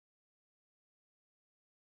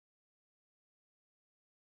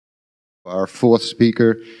Our fourth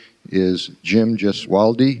speaker is Jim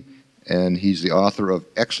Gesualdi, and he's the author of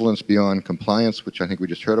Excellence Beyond Compliance, which I think we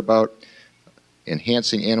just heard about,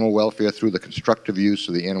 Enhancing Animal Welfare Through the Constructive Use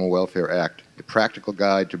of the Animal Welfare Act, a practical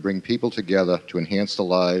guide to bring people together to enhance the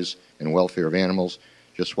lives and welfare of animals.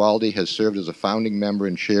 Gesualdi has served as a founding member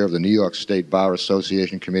and chair of the New York State Bar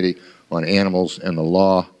Association Committee on Animals and the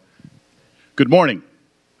Law. Good morning.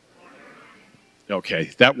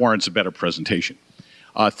 Okay, that warrants a better presentation.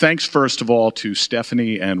 Thanks, first of all, to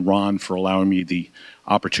Stephanie and Ron for allowing me the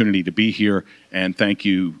opportunity to be here, and thank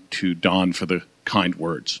you to Don for the kind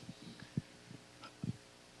words.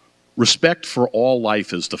 Respect for all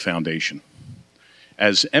life is the foundation.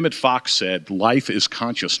 As Emmett Fox said, life is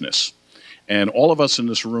consciousness, and all of us in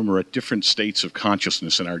this room are at different states of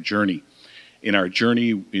consciousness in our journey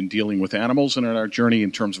in dealing with animals and in our journey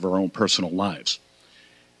in terms of our own personal lives.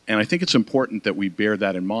 And I think it's important that we bear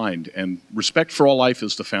that in mind. And respect for all life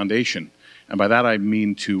is the foundation. And by that I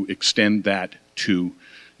mean to extend that to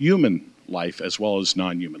human life as well as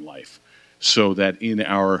non-human life. So that in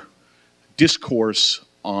our discourse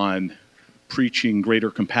on preaching greater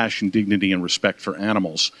compassion, dignity, and respect for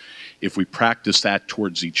animals, if we practice that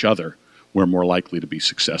towards each other, we're more likely to be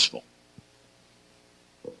successful.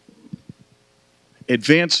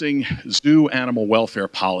 Advancing zoo animal welfare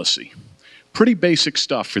policy. Pretty basic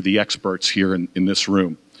stuff for the experts here in this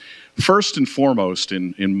room. First and foremost,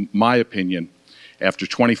 in my opinion, after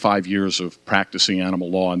 25 years of practicing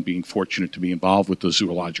animal law and being fortunate to be involved with the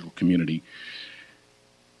zoological community,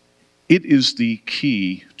 it is the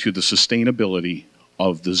key to the sustainability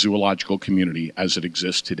of the zoological community as it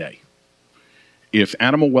exists today. If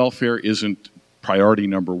animal welfare isn't priority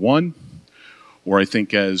number one, or I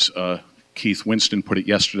think as Keith Winston put it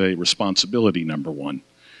yesterday, responsibility number one,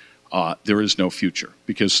 there is no future,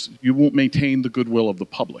 because you won't maintain the goodwill of the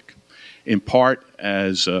public. In part,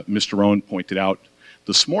 as Mr. Owen pointed out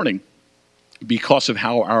this morning, because of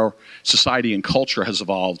how our society and culture has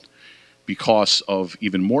evolved, because of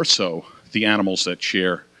even more so the animals that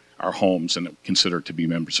share our homes and consider to be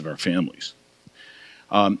members of our families.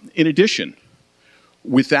 In addition,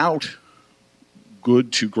 without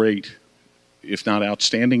good to great, if not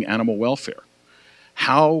outstanding animal welfare,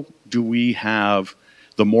 how do we have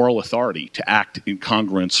the moral authority to act in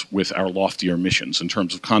congruence with our loftier missions in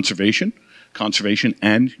terms of conservation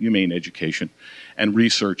and humane education, and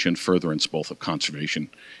research and furtherance both of conservation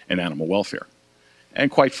and animal welfare?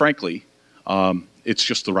 And quite frankly, it's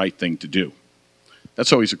just the right thing to do.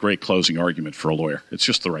 That's always a great closing argument for a lawyer. It's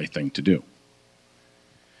just the right thing to do.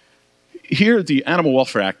 Here, the Animal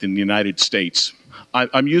Welfare Act in the United States,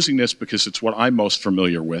 I'm using this because it's what I'm most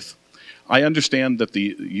familiar with. I understand that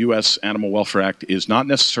the U.S. Animal Welfare Act is not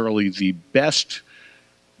necessarily the best,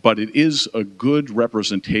 but it is a good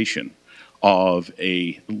representation of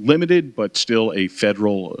a limited but still a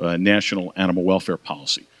federal national animal welfare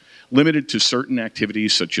policy, limited to certain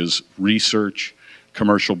activities such as research,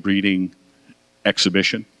 commercial breeding,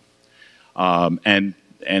 exhibition, and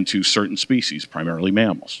to certain species, primarily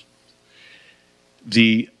mammals.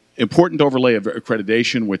 The important overlay of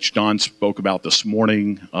accreditation, which Don spoke about this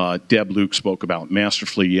morning, Deb Luke spoke about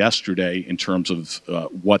masterfully yesterday in terms of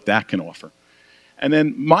what that can offer. And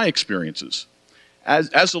then my experiences.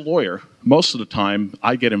 As a lawyer, most of the time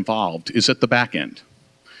I get involved is at the back end.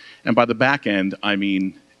 And by the back end, I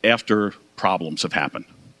mean after problems have happened.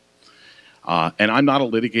 And I'm not a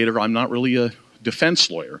litigator, I'm not really a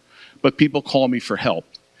defense lawyer, but people call me for help.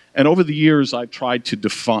 And over the years, I've tried to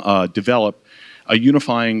develop a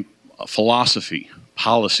unifying philosophy,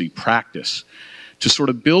 policy, practice, to sort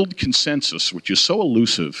of build consensus, which is so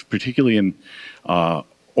elusive, particularly in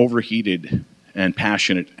overheated and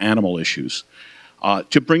passionate animal issues,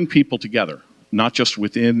 to bring people together, not just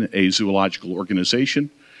within a zoological organization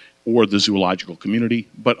or the zoological community,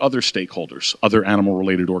 but other stakeholders, other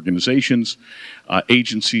animal-related organizations,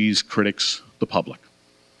 agencies, critics, the public.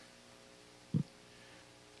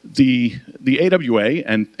 The AWA,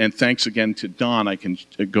 and thanks again to Don, I can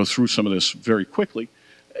go through some of this very quickly,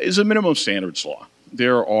 is a minimum standards law.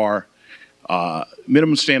 There are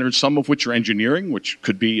minimum standards, some of which are engineering, which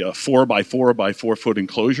could be a 4 by 4 by 4 foot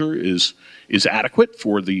enclosure is adequate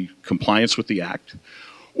for the compliance with the Act.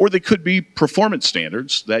 Or they could be performance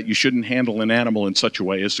standards that you shouldn't handle an animal in such a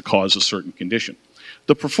way as to cause a certain condition.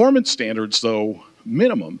 The performance standards, though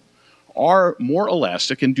minimum, are more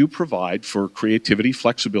elastic and do provide for creativity,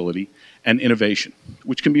 flexibility, and innovation,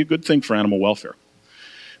 which can be a good thing for animal welfare.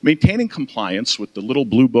 Maintaining compliance with the little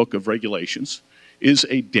blue book of regulations is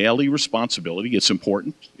a daily responsibility. It's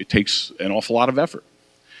important. It takes an awful lot of effort.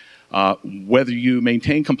 Whether you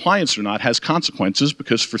maintain compliance or not has consequences,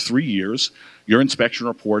 because for 3 years, your inspection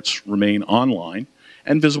reports remain online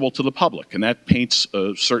and visible to the public, and that paints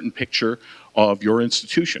a certain picture of your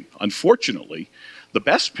institution. Unfortunately, the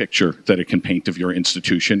best picture that it can paint of your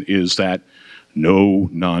institution is that no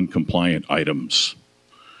non-compliant items.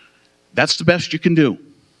 That's the best you can do.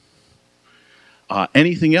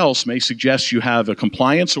 Anything else may suggest you have a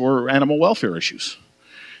compliance or animal welfare issues.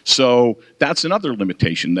 So that's another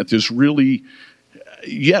limitation, that there's really,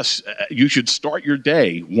 yes, you should start your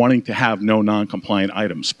day wanting to have no non-compliant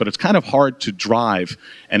items, but it's kind of hard to drive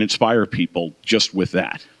and inspire people just with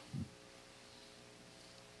that.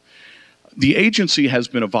 The agency has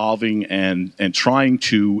been evolving and trying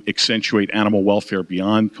to accentuate animal welfare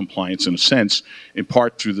beyond compliance, in a sense, in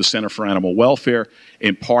part through the Center for Animal Welfare,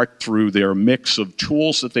 in part through their mix of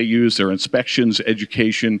tools that they use, their inspections,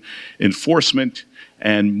 education, enforcement,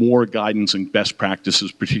 and more guidance and best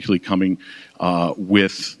practices, particularly coming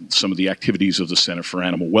with some of the activities of the Center for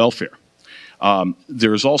Animal Welfare.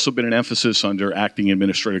 There has also been an emphasis under Acting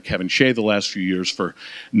Administrator Kevin Shea the last few years for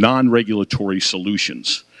non-regulatory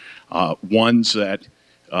solutions. Ones that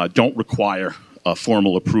don't require a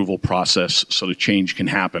formal approval process so that change can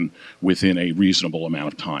happen within a reasonable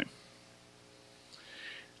amount of time.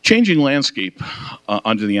 Changing landscape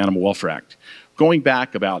under the Animal Welfare Act. Going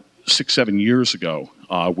back about 6-7 years ago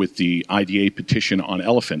with the IDA petition on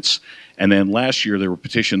elephants, and then last year there were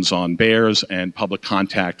petitions on bears and public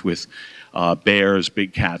contact with bears,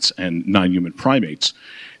 big cats, and non-human primates.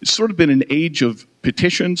 It's sort of been an age of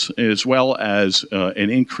petitions, as well as an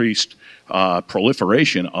increased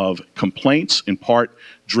proliferation of complaints, in part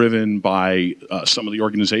driven by some of the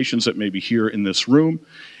organizations that may be here in this room,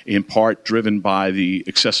 in part driven by the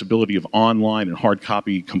accessibility of online and hard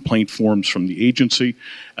copy complaint forms from the agency,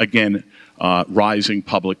 again, rising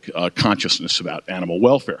public consciousness about animal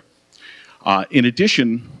welfare. In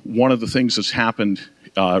addition, one of the things that's happened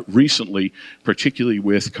recently, particularly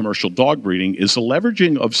with commercial dog breeding, is the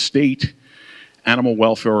leveraging of state animal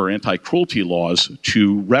welfare or anti-cruelty laws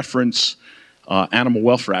to reference Animal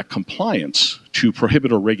Welfare Act compliance to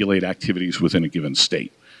prohibit or regulate activities within a given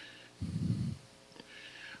state.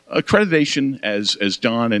 Accreditation, as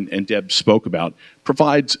Don and Deb spoke about,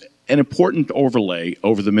 provides an important overlay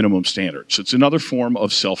over the minimum standards. It's another form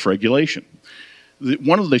of self-regulation.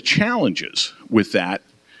 One of the challenges with that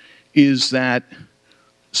is that,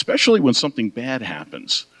 especially when something bad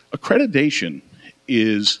happens, accreditation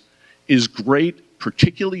is great,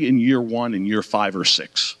 particularly in year 1 and year 5 or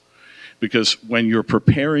 6. Because when you're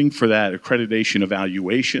preparing for that accreditation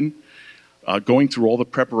evaluation, going through all the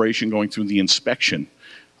preparation, going through the inspection,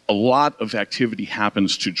 a lot of activity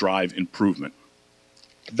happens to drive improvement.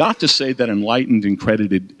 Not to say that enlightened and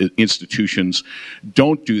accredited institutions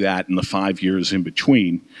don't do that in the 5 years in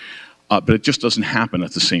between, but it just doesn't happen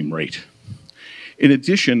at the same rate. In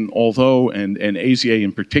addition, although, and AZA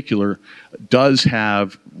in particular, does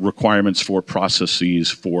have requirements for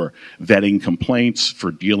processes for vetting complaints,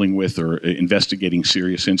 for dealing with or investigating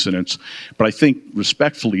serious incidents, but I think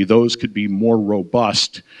respectfully those could be more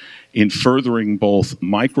robust in furthering both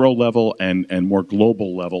micro level and more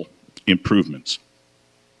global level improvements.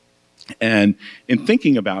 And in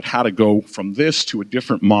thinking about how to go from this to a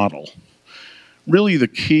different model, really the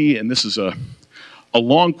key, and this is a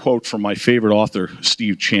long quote from my favorite author,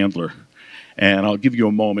 Steve Chandler, and I'll give you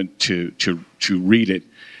a moment to read it.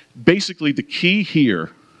 Basically, the key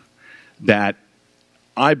here that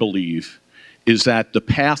I believe is that the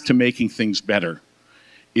path to making things better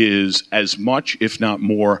is as much, if not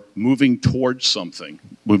more, moving towards something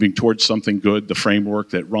good, the framework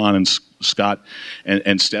that Ron and Scott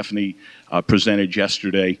and Stephanie presented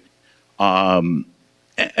yesterday,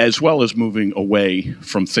 as well as moving away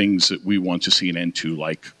from things that we want to see an end to,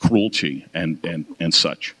 like cruelty and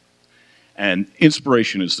such. And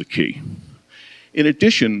inspiration is the key. In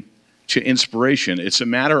addition to inspiration, it's a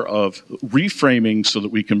matter of reframing so that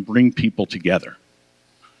we can bring people together.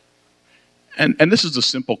 And this is the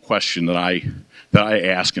simple question that I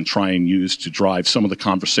ask and try and use to drive some of the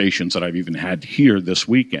conversations that I've even had here this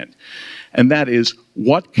weekend. And that is,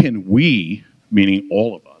 what can we, meaning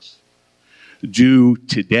all of us, do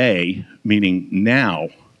today, meaning now,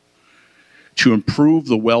 to improve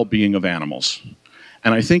the well-being of animals?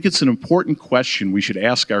 And I think it's an important question we should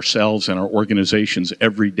ask ourselves and our organizations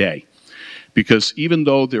every day. Because even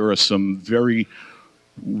though there are some very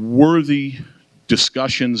worthy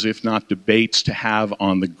discussions, if not debates, to have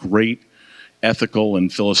on the great ethical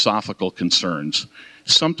and philosophical concerns,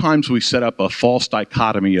 sometimes we set up a false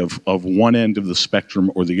dichotomy of one end of the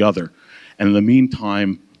spectrum or the other. And in the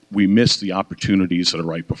meantime, we miss the opportunities that are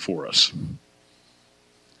right before us.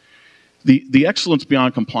 The Excellence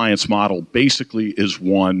Beyond Compliance model basically is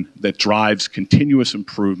one that drives continuous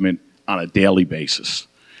improvement on a daily basis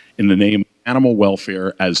in the name of animal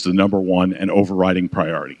welfare as the #1 and overriding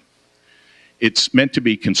priority. It's meant to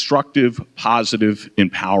be constructive, positive,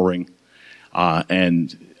 empowering,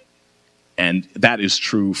 and that is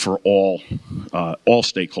true for all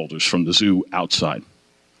stakeholders from the zoo outside.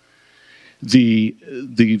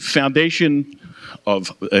 The foundation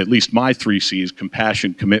of at least my 3 C's,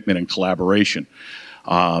 compassion, commitment, and collaboration.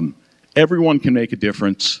 Everyone can make a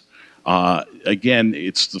difference. Again,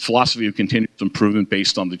 it's the philosophy of continuous improvement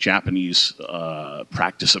based on the Japanese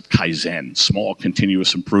practice of Kaizen, small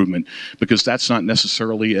continuous improvement, because that's not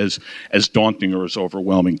necessarily as daunting or as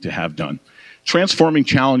overwhelming to have done. Transforming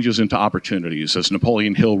challenges into opportunities, as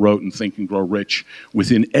Napoleon Hill wrote in Think and Grow Rich,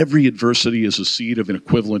 within every adversity is a seed of an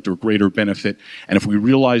equivalent or greater benefit, and if we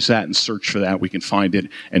realize that and search for that, we can find it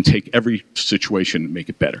and take every situation and make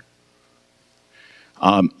it better.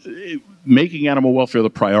 Making animal welfare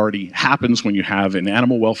the priority happens when you have an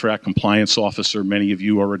Animal Welfare Act compliance officer. Many of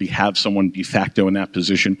you already have someone de facto in that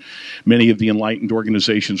position. Many of the enlightened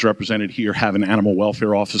organizations represented here have an animal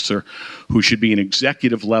welfare officer who should be an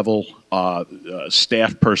executive level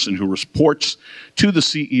staff person who reports to the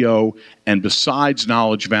CEO, and besides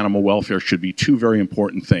knowledge of animal welfare should be 2 very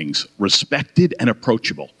important things: respected and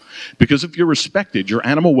approachable. Because if you're respected, your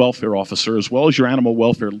animal welfare officer, as well as your animal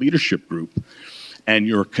welfare leadership group, and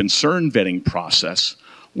your concern vetting process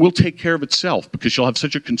will take care of itself, because you'll have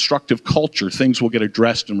such a constructive culture, things will get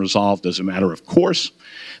addressed and resolved as a matter of course.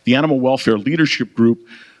 The animal welfare leadership group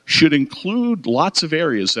should include lots of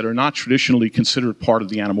areas that are not traditionally considered part of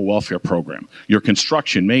the animal welfare program. Your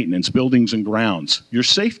construction, maintenance, buildings and grounds, your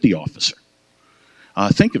safety officer.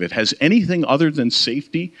 Think of it, has anything other than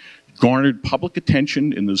safety garnered public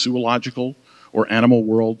attention in the zoological or animal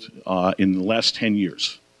world in the last 10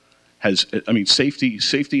 years?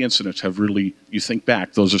 Safety incidents have really, you think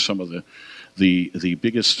back, those are some of the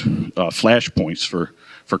biggest flashpoints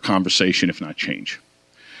for conversation, if not change.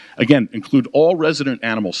 Again, include all resident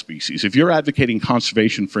animal species. If you're advocating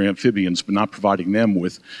conservation for amphibians but not providing them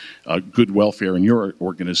with good welfare in your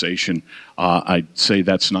organization, I'd say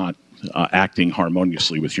that's not acting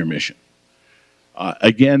harmoniously with your mission.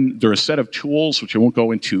 Again, there are a set of tools, which I won't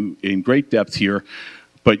go into in great depth here,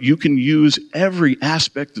 but you can use every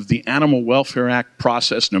aspect of the Animal Welfare Act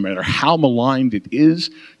process, no matter how maligned it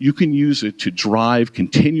is. You can use it to drive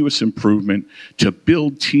continuous improvement, to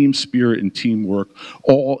build team spirit and teamwork,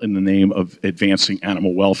 all in the name of advancing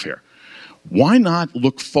animal welfare. Why not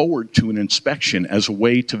look forward to an inspection as a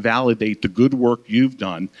way to validate the good work you've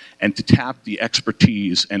done and to tap the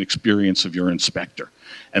expertise and experience of your inspector?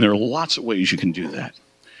 And there are lots of ways you can do that.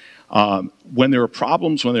 When there are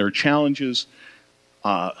problems, when there are challenges,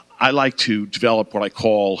 I like to develop what I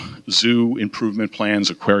call zoo improvement plans,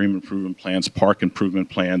 aquarium improvement plans, park improvement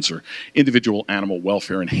plans, or individual animal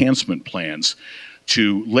welfare enhancement plans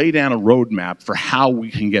to lay down a roadmap for how we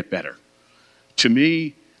can get better. To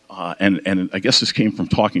me, and I guess this came from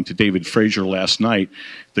talking to David Frazier last night,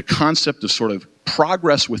 the concept of sort of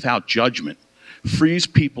progress without judgment frees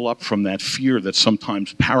people up from that fear that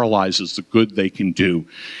sometimes paralyzes the good they can do.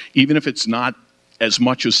 Even if it's not as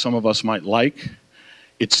much as some of us might like,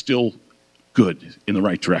 it's still good in the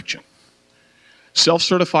right direction.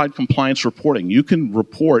 Self-certified compliance reporting. You can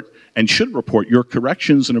report and should report your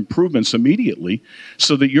corrections and improvements immediately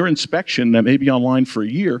so that your inspection that may be online for a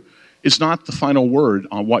year is not the final word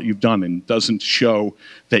on what you've done and doesn't show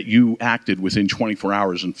that you acted within 24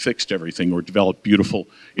 hours and fixed everything or developed beautiful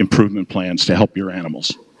improvement plans to help your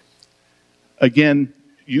animals. Again,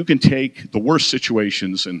 you can take the worst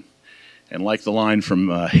situations and like the line from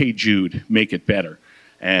Hey Jude, make it better.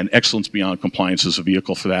 And Excellence Beyond Compliance is a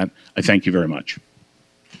vehicle for that. I thank you very much.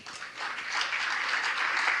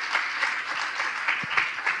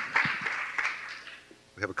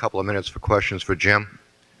 We have a couple of minutes for questions for Jim.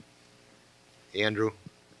 Andrew?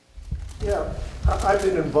 Yeah, I've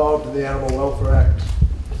been involved in the Animal Welfare Act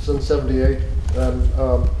since '78 and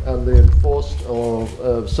the enforced or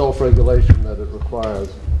self-regulation that it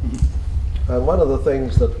requires. And one of the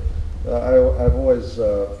things that I've always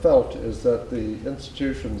felt is that the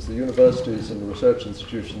institutions, the universities and the research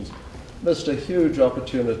institutions missed a huge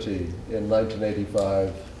opportunity in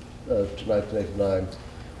 1985 to 1989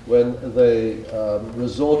 when they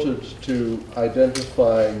resorted to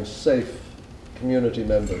identifying safe community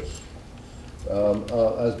members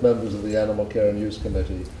as members of the Animal Care and Use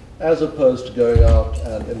Committee, as opposed to going out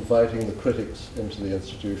and inviting the critics into the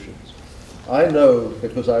institutions. I know,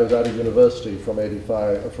 because I was at a university from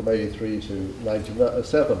 83 to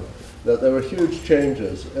 97, that there were huge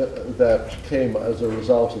changes that came as a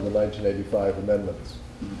result of the 1985 amendments.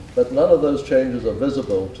 But none of those changes are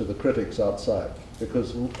visible to the critics outside,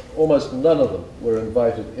 because almost none of them were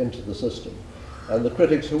invited into the system. And the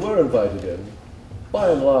critics who were invited in, by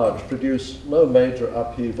and large, produced no major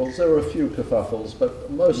upheavals. There were a few kerfuffles, but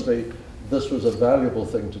mostly this was a valuable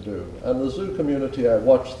thing to do. And the zoo community, I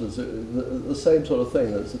watched the same sort of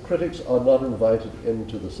thing, that the critics are not invited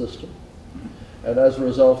into the system. And as a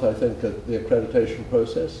result, I think that the accreditation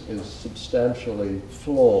process is substantially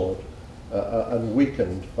flawed and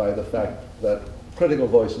weakened by the fact that critical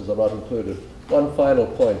voices are not included. One final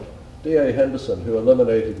point, D.A. Henderson, who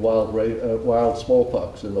eliminated wild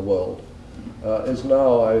smallpox in the world, is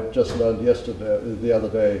now, I just learned the other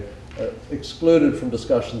day, excluded from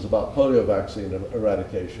discussions about polio vaccine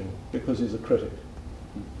eradication because he's a critic.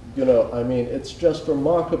 You know, I mean, it's just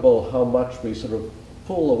remarkable how much we sort of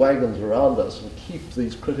pull the wagons around us and keep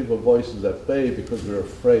these critical voices at bay because we're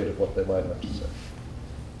afraid of what they might have to say.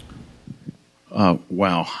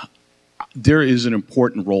 Wow. There is an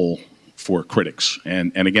important role for critics.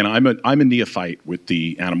 And again, I'm a neophyte with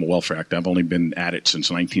the Animal Welfare Act. I've only been at it since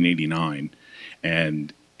 1989.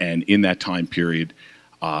 And in that time period,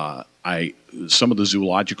 some of the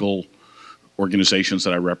zoological organizations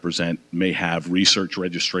that I represent may have research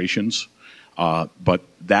registrations, but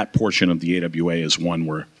that portion of the AWA is one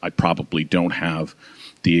where I probably don't have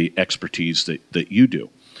the expertise that you do.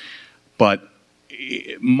 But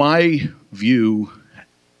my view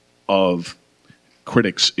of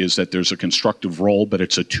critics is that there's a constructive role, but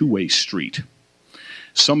it's a two-way street.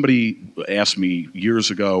 Somebody asked me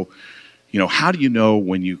years ago, you know, how do you know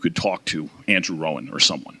when you could talk to Andrew Rowan or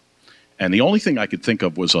someone? And the only thing I could think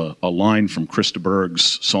of was a line from Krista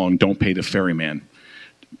Berg's song, Don't Pay the Ferryman.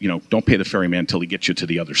 You know, don't pay the ferryman till he gets you to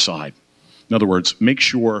the other side. In other words, make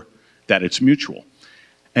sure that it's mutual.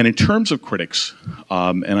 And in terms of critics,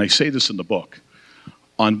 and I say this in the book,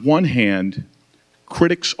 on one hand,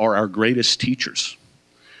 critics are our greatest teachers.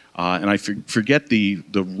 And I forget the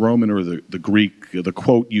Roman or the Greek, the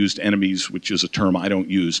quote used enemies, which is a term I don't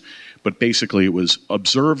use, but basically it was,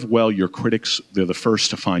 observe well your critics, they're the first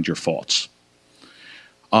to find your faults.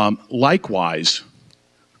 Likewise,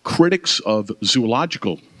 critics of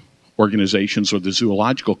zoological organizations or the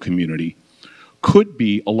zoological community could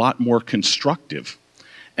be a lot more constructive,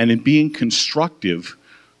 and in being constructive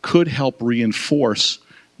could help reinforce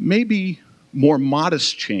maybe more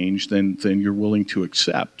modest change than you're willing to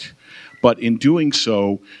accept. But in doing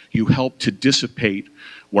so, you help to dissipate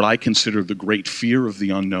what I consider the great fear of the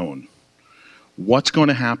unknown. What's going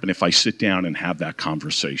to happen if I sit down and have that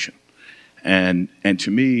conversation? And to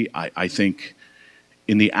me, I think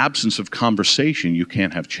in the absence of conversation, you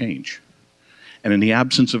can't have change. And in the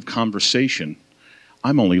absence of conversation,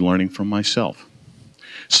 I'm only learning from myself.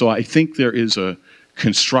 So I think there is a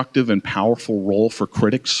constructive and powerful role for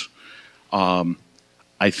critics.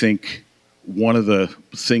 I think one of the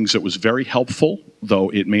things that was very helpful, though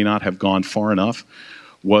it may not have gone far enough,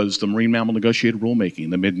 was the Marine Mammal Negotiated Rulemaking in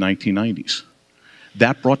the mid-1990s.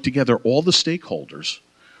 That brought together all the stakeholders,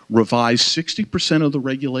 revised 60% of the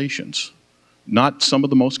regulations, not some of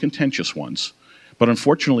the most contentious ones, but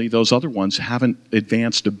unfortunately those other ones haven't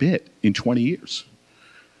advanced a bit in 20 years.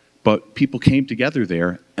 But people came together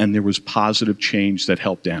there and there was positive change that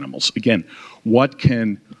helped animals. Again, what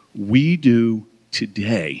can we do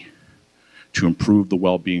today to improve the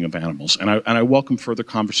well-being of animals? And I welcome further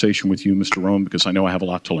conversation with you, Mr. Rowan, because I know I have a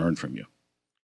lot to learn from you.